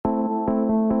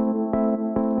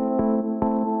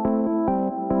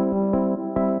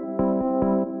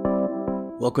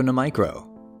Welcome to Micro,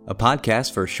 a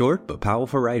podcast for short but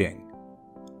powerful writing.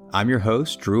 I'm your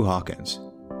host, Drew Hawkins.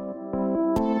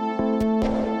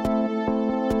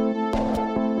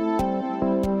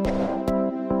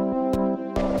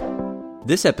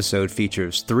 This episode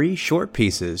features 3 short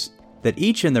pieces that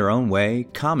each in their own way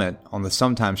comment on the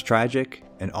sometimes tragic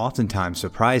and oftentimes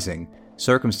surprising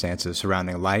circumstances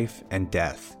surrounding life and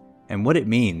death, and what it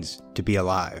means to be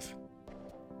alive.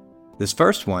 This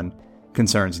first one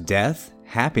concerns death,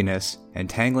 happiness, and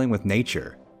tangling with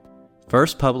nature.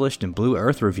 First published in Blue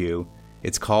Earth Review,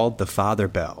 it's called The Father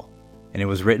Bell, and it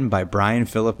was written by Brian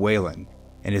Philip Whalen,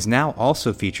 and is now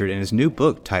also featured in his new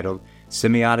book titled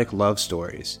Semiotic Love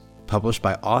Stories, published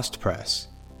by Ost Press.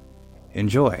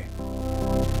 Enjoy.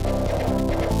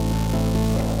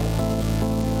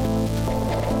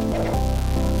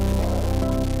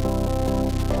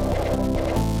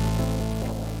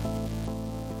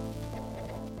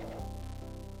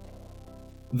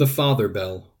 The Father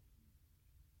Bell.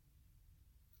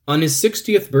 On his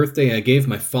 60th birthday, I gave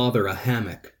my father a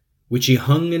hammock, which he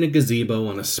hung in a gazebo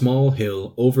on a small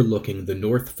hill overlooking the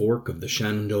North Fork of the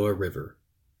Shenandoah River.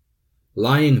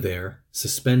 Lying there,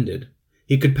 suspended,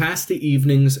 he could pass the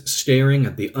evenings staring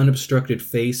at the unobstructed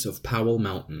face of Powell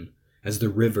Mountain as the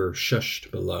river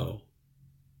shushed below.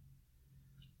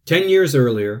 10 years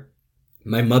earlier,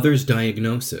 my mother's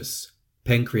diagnosis,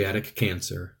 pancreatic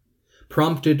cancer,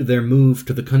 prompted their move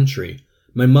to the country,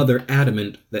 my mother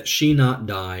adamant that she not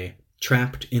die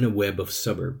trapped in a web of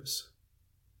suburbs.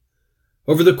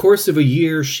 Over the course of a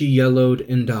year she yellowed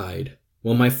and died,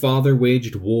 while my father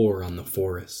waged war on the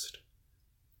forest.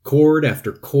 Cord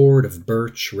after cord of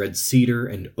birch, red cedar,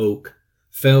 and oak,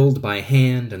 felled by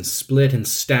hand and split and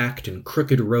stacked in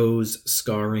crooked rows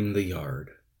scarring the yard.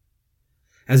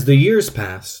 As the years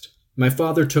passed, my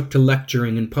father took to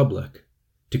lecturing in public,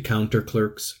 to counter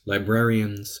clerks,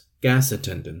 librarians, gas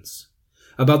attendants,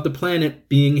 about the planet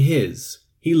being his.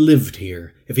 He lived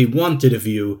here. If he wanted a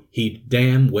view, he'd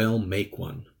damn well make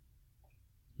one.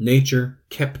 Nature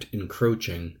kept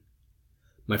encroaching.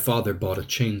 My father bought a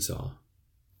chainsaw.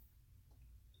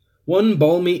 One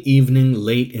balmy evening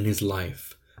late in his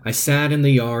life, I sat in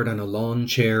the yard on a lawn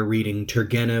chair reading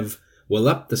Turgenev, while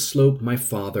up the slope my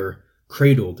father,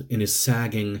 cradled in his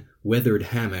sagging, weathered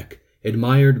hammock,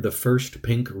 admired the first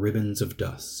pink ribbons of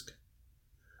dusk.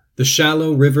 The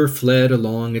shallow river fled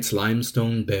along its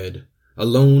limestone bed. A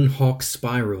lone hawk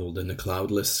spiraled in the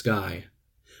cloudless sky.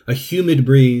 A humid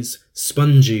breeze,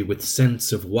 spongy with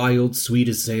scents of wild sweet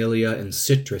azalea and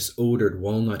citrus-odored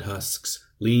walnut husks,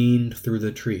 leaned through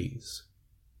the trees.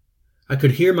 I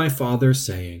could hear my father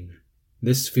saying,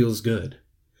 "This feels good,"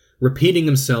 repeating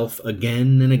himself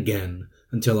again and again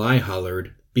until I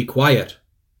hollered, "Be quiet!"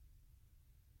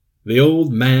 The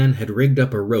old man had rigged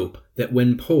up a rope that,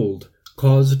 when pulled,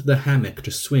 caused the hammock to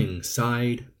swing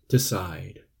side to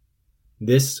side.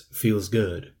 This feels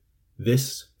good.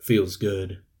 This feels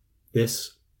good.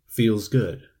 This feels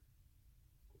good.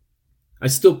 I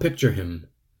still picture him,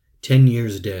 10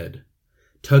 years dead,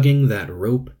 tugging that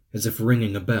rope as if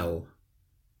ringing a bell.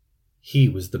 He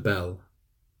was the bell.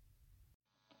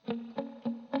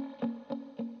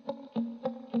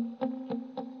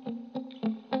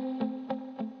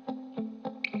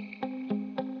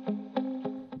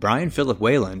 Brian Philip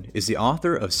Whalen is the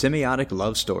author of Semiotic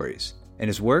Love Stories, and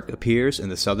his work appears in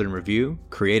the Southern Review,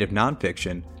 Creative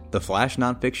Nonfiction, the Flash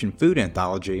Nonfiction Food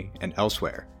Anthology, and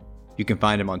elsewhere. You can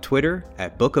find him on Twitter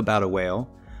at Book About a Whale,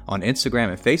 on Instagram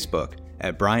and Facebook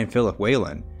at Brian Philip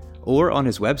Whalen, or on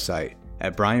his website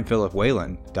at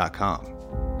brianphilipwhalen.com.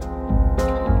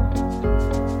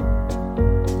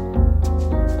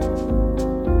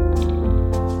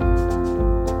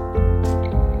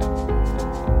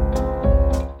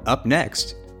 Up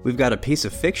next, we've got a piece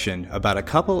of fiction about a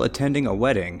couple attending a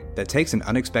wedding that takes an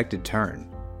unexpected turn.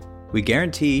 We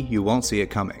guarantee you won't see it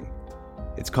coming.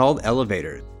 It's called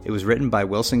Elevators. It was written by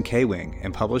Wilson Koewing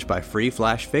and published by Free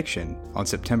Flash Fiction on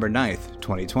September 9th,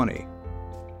 2020.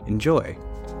 Enjoy.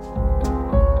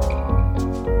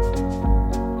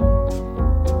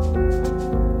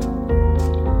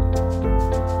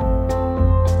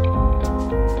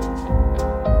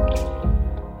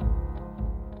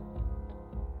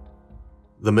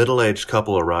 The middle-aged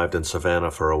couple arrived in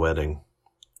Savannah for a wedding.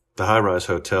 The high-rise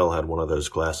hotel had one of those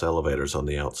glass elevators on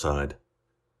the outside.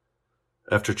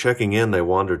 After checking in, they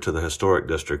wandered to the historic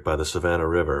district by the Savannah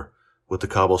River, with the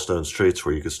cobblestone streets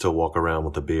where you could still walk around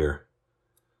with a beer.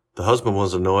 The husband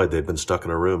was annoyed they'd been stuck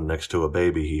in a room next to a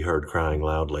baby he heard crying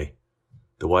loudly.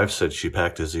 The wife said she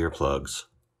packed his earplugs.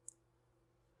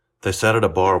 They sat at a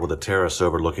bar with a terrace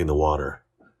overlooking the water.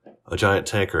 A giant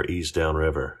tanker eased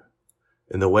downriver.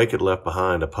 In the wake it left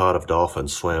behind, a pod of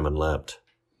dolphins swam and leapt.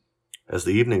 As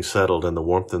the evening settled and the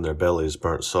warmth in their bellies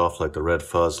burnt soft like the red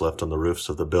fuzz left on the roofs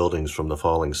of the buildings from the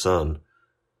falling sun,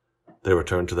 they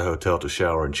returned to the hotel to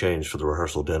shower and change for the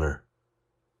rehearsal dinner.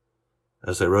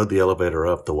 As they rode the elevator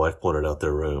up, the wife pointed out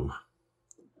their room.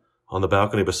 On the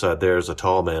balcony beside theirs, a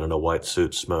tall man in a white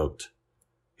suit smoked.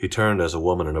 He turned as a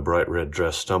woman in a bright red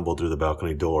dress stumbled through the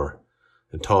balcony door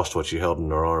and tossed what she held in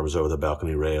her arms over the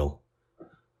balcony rail.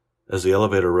 As the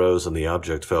elevator rose and the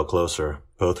object fell closer,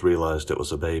 both realized it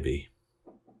was a baby.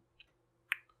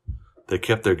 They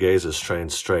kept their gazes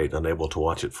trained straight, unable to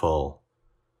watch it fall.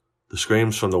 The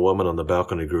screams from the woman on the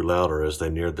balcony grew louder as they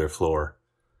neared their floor.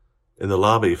 In the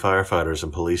lobby, firefighters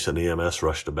and police and EMS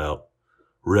rushed about.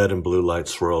 Red and blue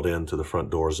lights swirled in through the front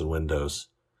doors and windows.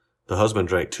 The husband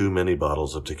drank 2 mini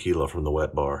bottles of tequila from the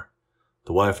wet bar.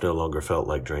 The wife no longer felt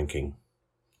like drinking.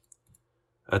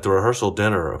 At the rehearsal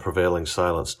dinner, a prevailing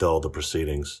silence dulled the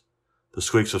proceedings. The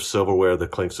squeaks of silverware, the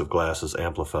clinks of glasses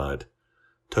amplified.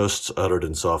 Toasts uttered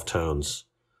in soft tones.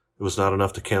 It was not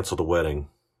enough to cancel the wedding.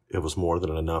 It was more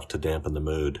than enough to dampen the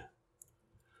mood.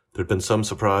 There'd been some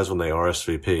surprise when they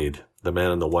RSVP'd, the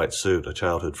man in the white suit, a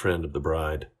childhood friend of the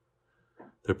bride.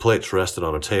 Their plates rested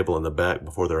on a table in the back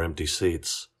before their empty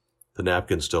seats, the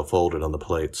napkins still folded on the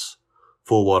plates,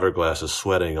 full water glasses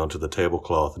sweating onto the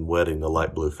tablecloth and wetting the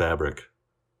light blue fabric.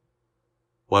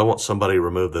 "Why won't somebody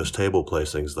remove those table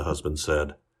placings?" the husband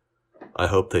said. "I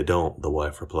hope they don't," the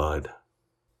wife replied.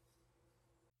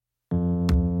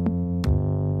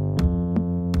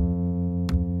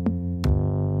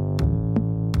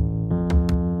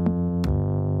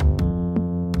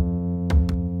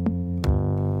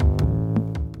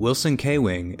 Wilson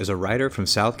Koewing is a writer from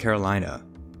South Carolina.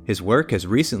 His work has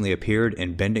recently appeared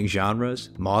in Bending Genres,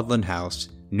 Maudlin House,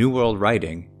 New World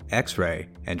Writing, X-Ray,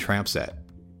 and Trampset.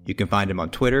 You can find him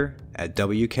on Twitter at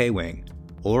WKwing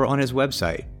or on his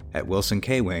website at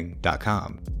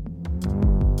wilsonkwing.com.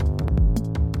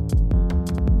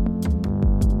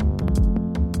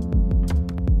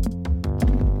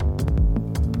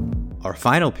 Our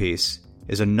final piece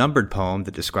is a numbered poem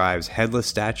that describes headless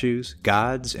statues,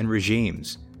 gods, and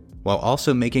regimes, while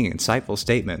also making insightful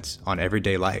statements on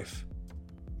everyday life.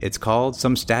 It's called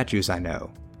Some Statues I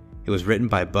Know. It was written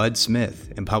by Bud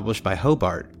Smith and published by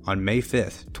Hobart on May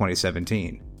 5th,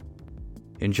 2017.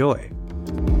 Enjoy.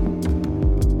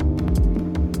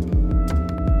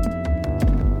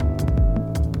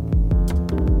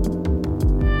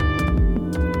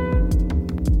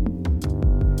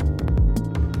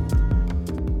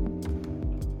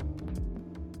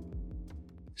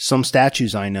 Some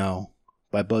Statues I Know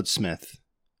by Bud Smith.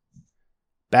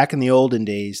 Back in the olden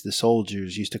days, the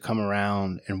soldiers used to come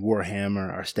around and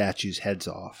warhammer our statues' heads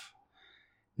off.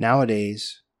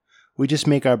 Nowadays, we just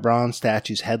make our bronze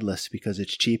statues headless because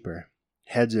it's cheaper.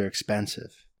 Heads are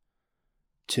expensive.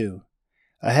 2.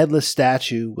 A headless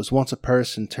statue was once a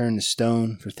person turned to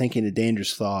stone for thinking a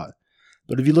dangerous thought.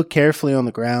 But if you look carefully on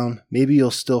the ground, maybe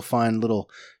you'll still find little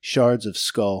shards of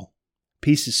skull.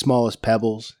 Pieces small as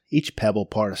pebbles, each pebble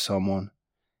part of someone.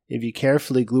 If you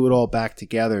carefully glue it all back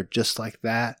together just like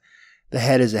that, the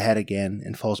head is a head again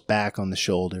and falls back on the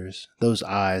shoulders. Those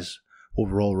eyes will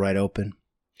roll right open.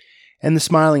 And the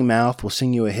smiling mouth will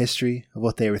sing you a history of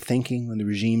what they were thinking when the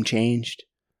regime changed,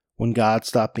 when God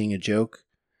stopped being a joke,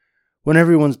 when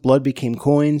everyone's blood became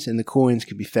coins and the coins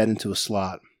could be fed into a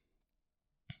slot.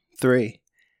 3.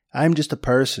 I'm just a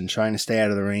person trying to stay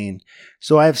out of the rain,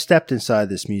 so I have stepped inside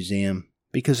this museum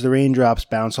because the raindrops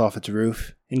bounce off its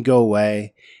roof and go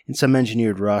away in some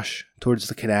engineered rush towards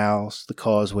the canals, the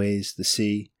causeways, the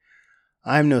sea.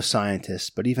 I am no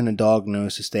scientist, but even a dog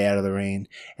knows to stay out of the rain,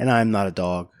 and I am not a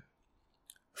dog.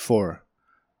 4.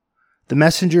 The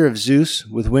messenger of Zeus,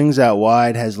 with wings out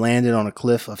wide, has landed on a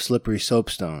cliff of slippery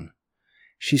soapstone.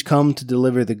 She's come to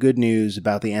deliver the good news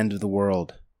about the end of the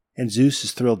world, and Zeus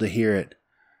is thrilled to hear it.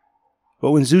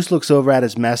 But when Zeus looks over at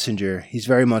his messenger, he's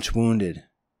very much wounded.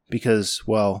 Because,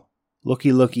 well,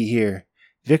 looky here,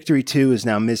 Victory too is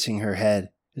now missing her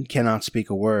head and cannot speak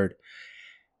a word.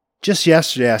 Just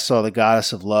yesterday I saw the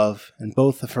goddess of love, and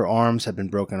both of her arms had been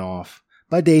broken off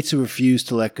by dates who refused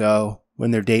to let go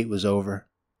when their date was over.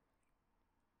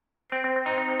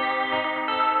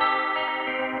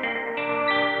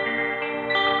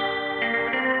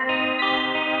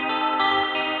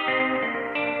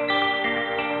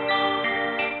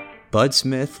 Bud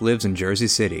Smith lives in Jersey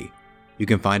City. You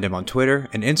can find him on Twitter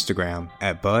and Instagram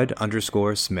at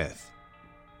Bud_Smith.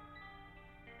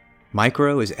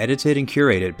 Micro is edited and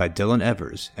curated by Dylan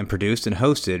Evers and produced and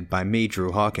hosted by me,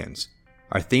 Drew Hawkins.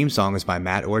 Our theme song is by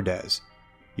Matt Ordez.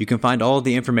 You can find all of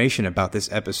the information about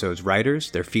this episode's writers,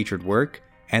 their featured work,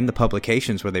 and the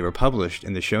publications where they were published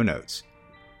in the show notes.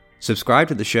 Subscribe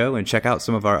to the show and check out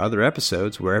some of our other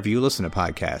episodes wherever you listen to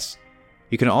podcasts.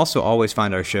 You can also always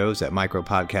find our shows at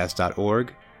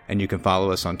micropodcast.org, and you can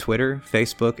follow us on Twitter,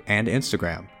 Facebook, and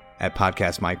Instagram at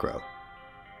Podcast Micro.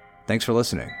 Thanks for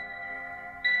listening.